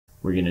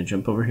we're going to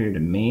jump over here to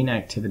main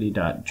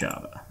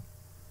activity.java.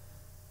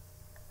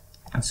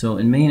 So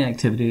in main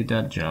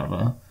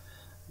activity.java,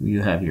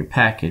 you have your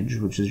package,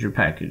 which is your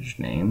package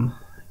name.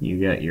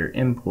 You got your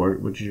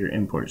import, which is your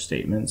import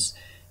statements.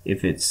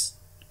 If it's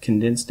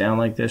condensed down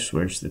like this,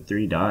 where it's the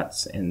 3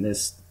 dots and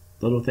this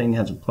little thing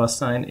has a plus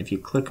sign, if you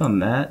click on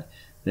that,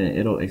 then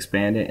it'll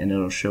expand it and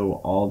it'll show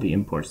all the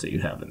imports that you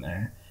have in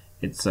there.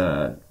 It's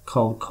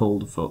called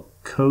code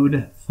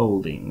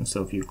folding.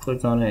 So if you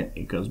click on it,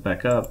 it goes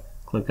back up.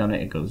 Click on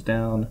it, it goes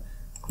down.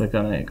 Click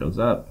on it, it goes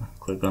up.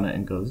 Click on it,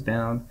 and goes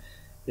down.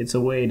 It's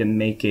a way to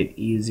make it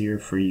easier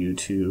for you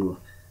to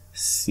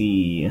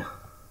see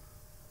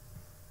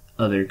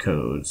other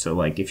code. So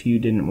like if you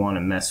didn't want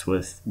to mess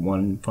with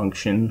one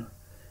function,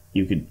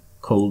 you could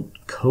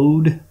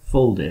code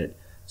fold it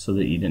so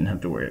that you didn't have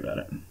to worry about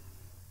it.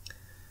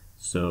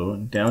 So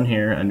down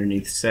here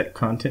underneath set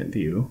content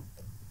view,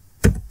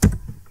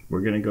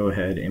 we're going to go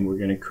ahead and we're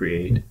going to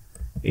create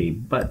a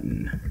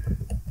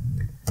button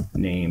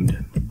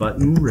named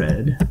button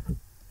red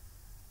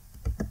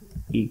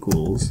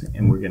equals,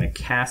 and we're going to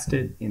cast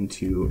it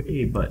into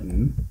a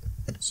button.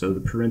 So the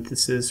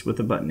parenthesis with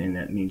a button in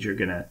it means you're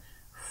going to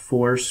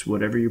force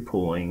whatever you're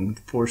pulling,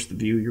 force the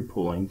view you're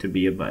pulling to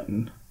be a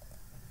button.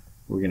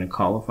 We're going to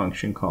call a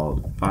function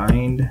called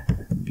find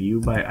view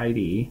by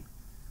ID,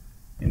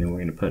 and then we're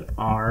going to put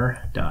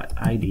r.id.button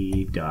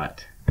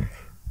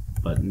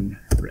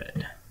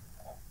red.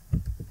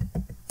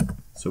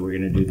 So we're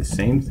going to do the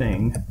same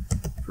thing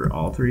for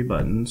all 3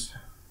 buttons.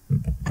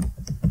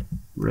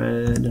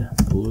 Red,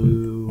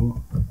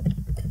 blue,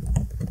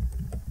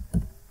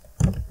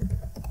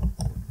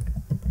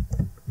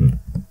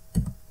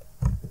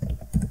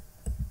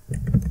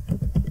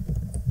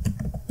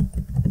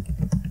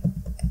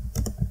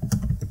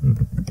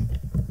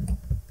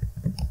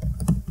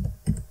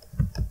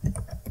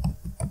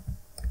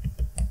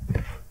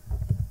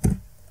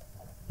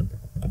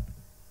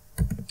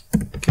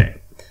 okay,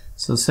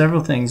 so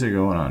several things are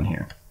going on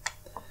here.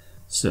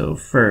 So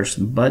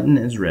first, button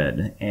is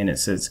red, and it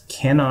says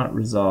cannot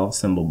resolve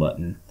symbol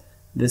button.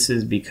 This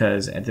is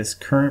because at this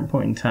current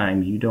point in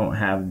time, you don't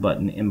have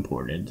button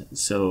imported,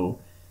 so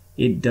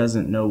it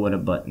doesn't know what a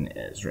button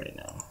is right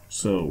now.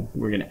 So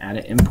we're going to add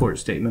an import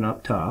statement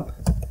up top,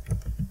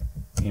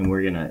 and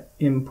we're going to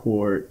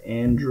import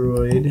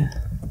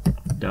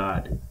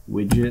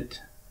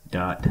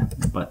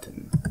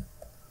android.widget.button.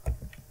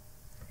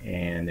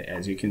 And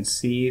as you can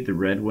see, the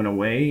red went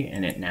away,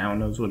 and it now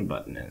knows what a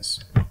button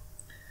is.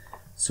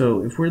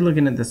 So if we're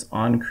looking at this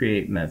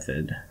onCreate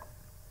method,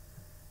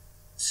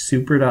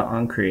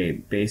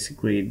 super.onCreate,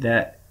 basically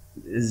that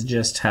is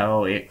just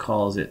how it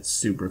calls its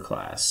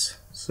superclass.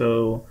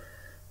 So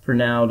for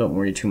now, don't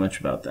worry too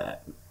much about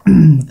that.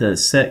 The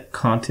set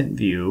content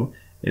view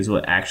is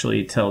what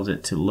actually tells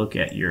it to look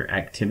at your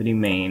activity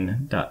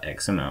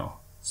main.xml.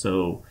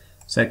 So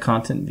set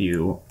content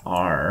view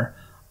R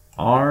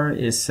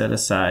is set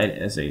aside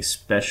as a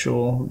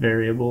special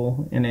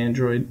variable in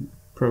Android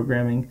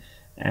programming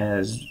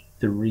as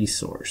the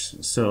resource.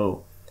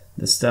 So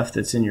the stuff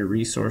that's in your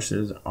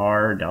resources,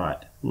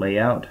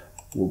 r.layout,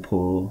 will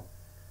pull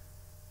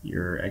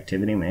your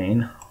activity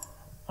main.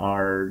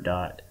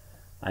 r.id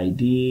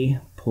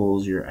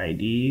pulls your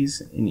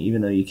IDs, and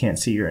even though you can't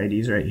see your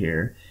IDs right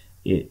here,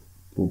 it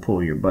will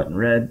pull your button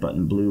red,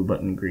 button blue,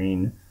 button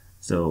green.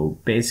 So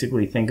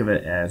basically think of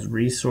it as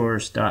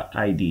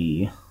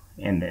resource.id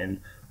and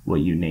then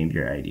what you named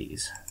your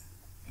IDs.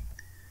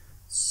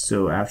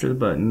 So after the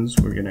buttons,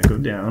 we're going to go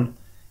down,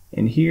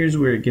 and here's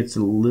where it gets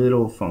a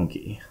little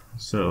funky.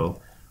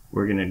 So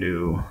we're going to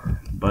do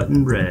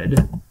button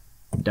red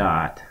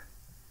dot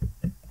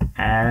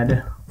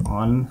add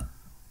on,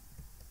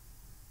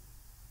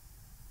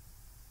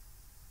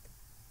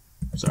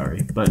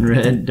 button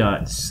red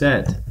dot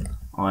set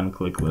on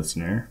click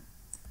listener,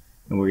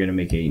 and we're going to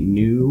make a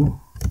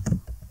new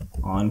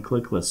on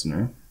click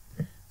listener.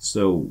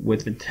 So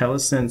with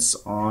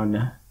IntelliSense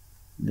on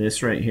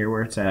this right here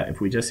where it's at, if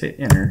we just hit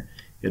enter,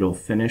 it'll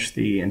finish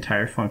the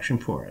entire function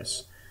for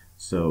us.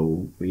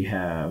 So we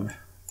have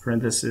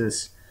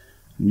parenthesis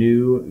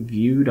new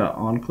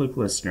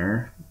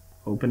view.onClickListener,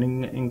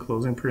 opening and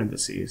closing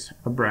parentheses,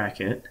 a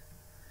bracket,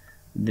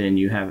 then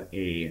you have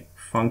a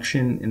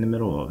function in the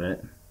middle of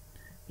it,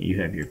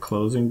 you have your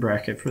closing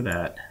bracket for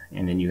that,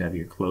 and then you have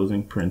your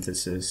closing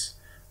parenthesis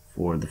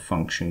for the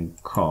function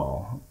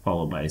call,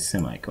 followed by a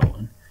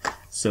semicolon.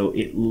 So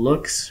it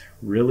looks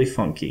really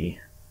funky,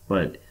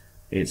 but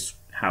it's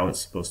how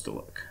it's supposed to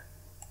look.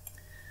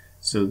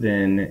 So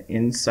then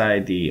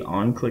inside the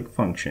onClick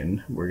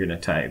function, we're going to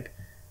type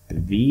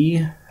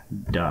v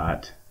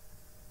dot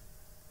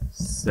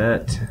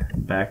set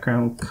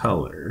background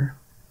color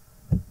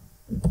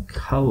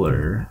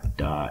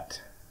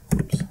dot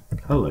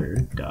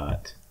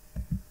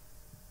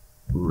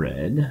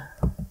red,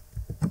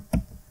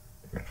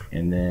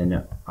 and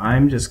then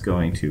I'm just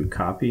going to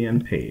copy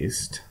and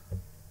paste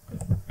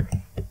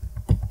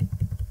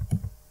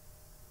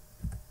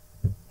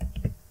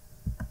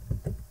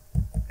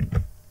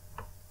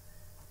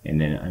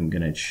and then I'm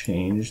going to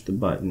change the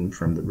button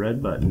from the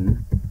red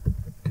button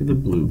to the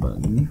blue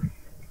button.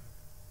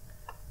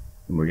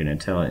 And we're going to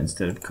tell it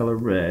instead of color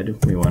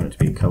red, we want it to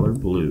be color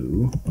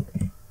blue.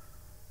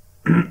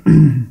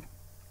 And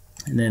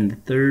then the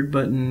third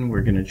button,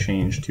 we're going to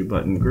change to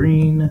button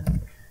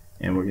green,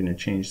 and we're going to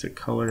change the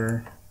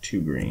color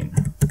to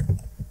green.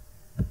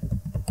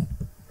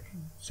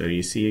 So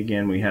you see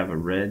again, we have a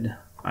red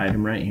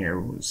item right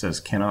here. It says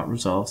cannot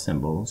resolve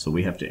symbol, so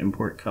we have to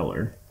import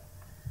color.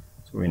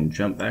 So we're going to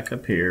jump back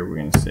up here. We're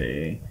going to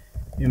say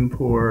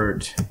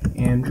import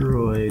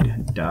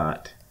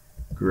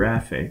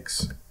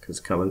android.graphics,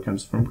 because color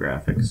comes from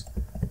graphics,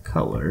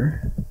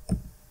 color.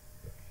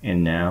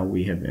 And now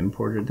we have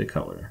imported the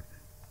color.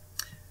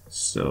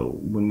 So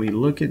when we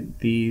look at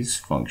these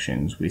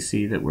functions, we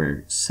see that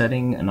we're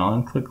setting an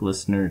on-click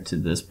listener to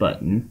this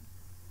button.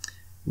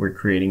 We're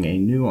creating a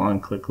new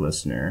on-click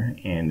listener,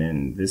 and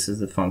then this is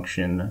the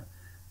function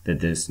that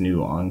this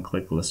new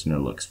on-click listener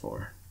looks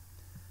for.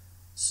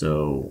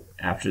 So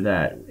after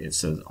that, it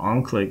says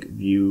on-click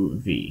view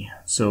v.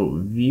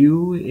 So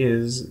view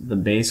is the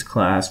base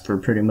class for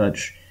pretty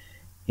much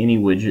any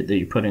widget that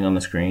you're putting on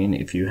the screen.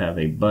 If you have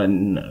a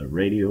button, a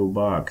radio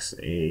box,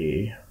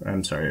 a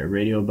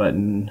radio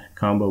button,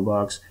 combo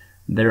box,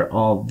 they're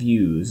all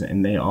views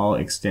and they all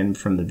extend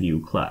from the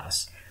view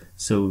class.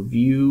 So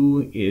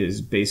view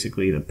is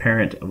basically the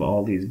parent of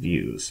all these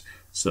views.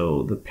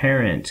 So the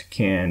parent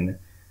can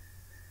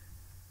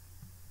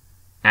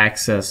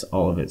access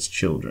all of its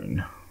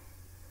children.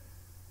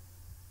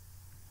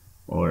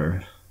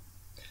 Or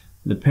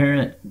the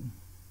parent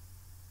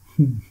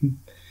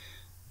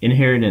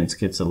inheritance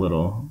gets a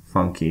little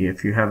funky.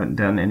 If you haven't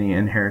done any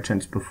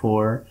inheritance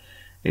before,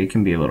 it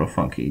can be a little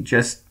funky.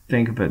 Just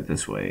think of it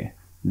this way.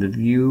 The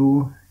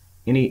view,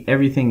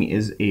 everything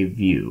is a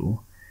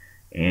view,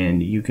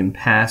 and you can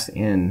pass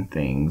in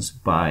things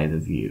by the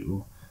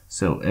view.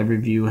 So every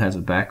view has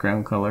a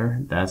background color.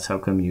 That's how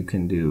come you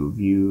can do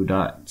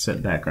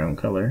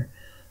view.setBackgroundColor.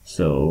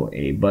 So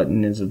a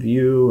button is a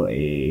view,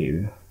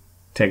 a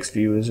text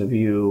view is a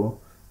view,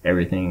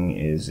 everything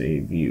is a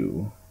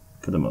view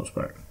for the most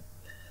part.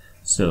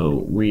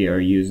 So we are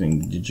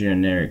using the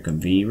generic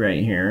V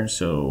right here.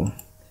 So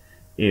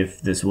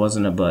if this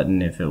wasn't a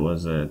button, if it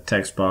was a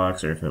text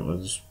box, or if it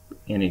was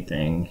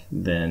anything,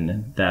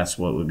 then that's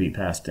what would be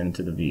passed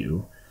into the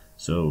view.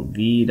 So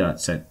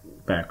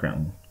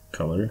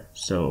v.setBackgroundColor.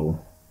 So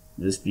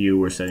this view,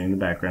 we're setting the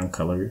background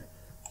color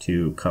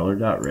to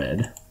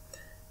color.red.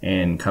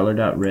 And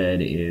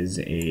color.red is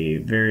a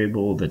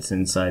variable that's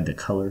inside the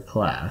color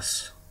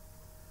class.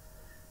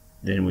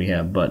 Then we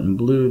have button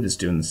blue that's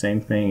doing the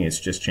same thing. It's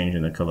just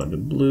changing the color to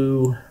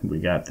blue. We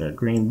got the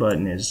green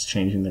button is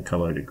changing the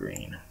color to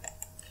green.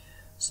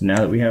 So now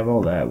that we have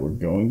all that, we're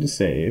going to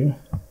save.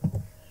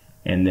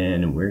 And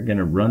then we're going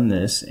to run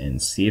this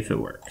and see if it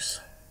works.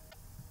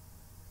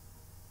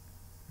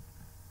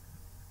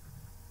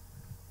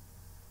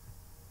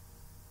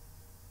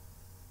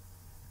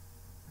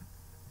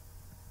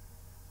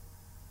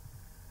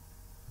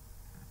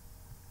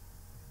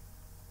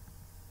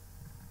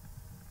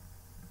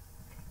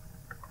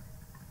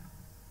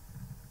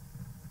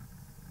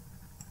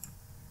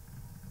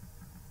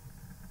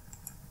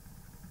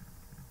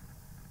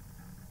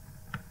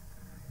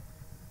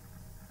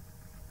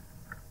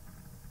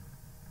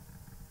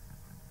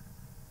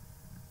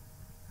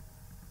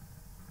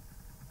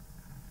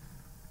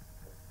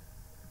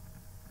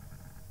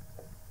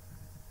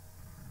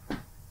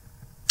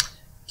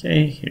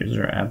 Okay, here's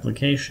our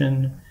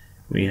application.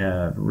 We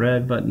have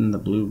red button, the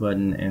blue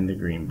button, and the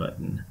green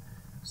button.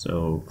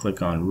 So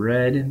click on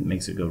red,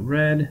 makes it go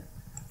red.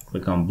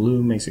 Click on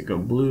blue, makes it go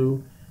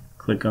blue.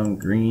 Click on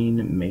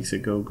green, makes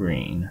it go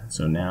green.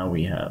 So now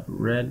we have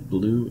red,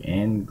 blue,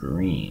 and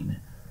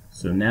green.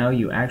 So now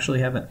you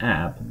actually have an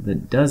app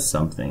that does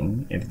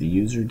something if the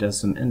user does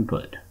some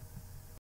input.